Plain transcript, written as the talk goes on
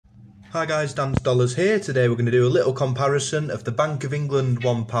Hi guys, Dan's Dollars here. Today we're going to do a little comparison of the Bank of England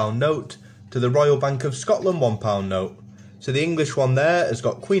 £1 note to the Royal Bank of Scotland £1 note. So the English one there has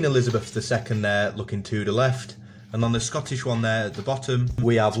got Queen Elizabeth II there looking to the left, and on the Scottish one there at the bottom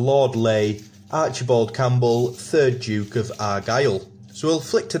we have Lord Leigh Archibald Campbell, 3rd Duke of Argyll. So we'll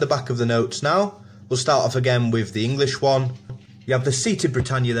flick to the back of the notes now. We'll start off again with the English one. You have the seated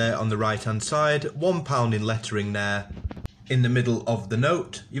Britannia there on the right hand side, £1 in lettering there in the middle of the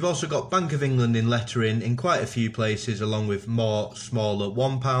note. You've also got Bank of England in lettering in quite a few places, along with more smaller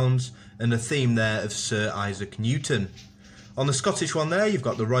 £1 and a theme there of Sir Isaac Newton. On the Scottish one there you've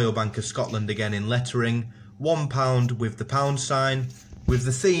got the Royal Bank of Scotland again in lettering, £1 with the pound sign, with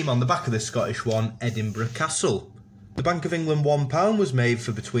the theme on the back of the Scottish one, Edinburgh Castle. The Bank of England £1 was made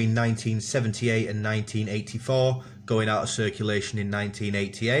for between 1978 and 1984, going out of circulation in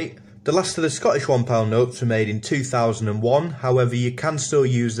 1988. The last of the Scottish £1 notes were made in 2001, however you can still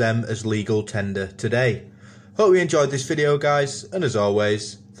use them as legal tender today. Hope you enjoyed this video guys, and as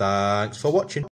always, thanks for watching.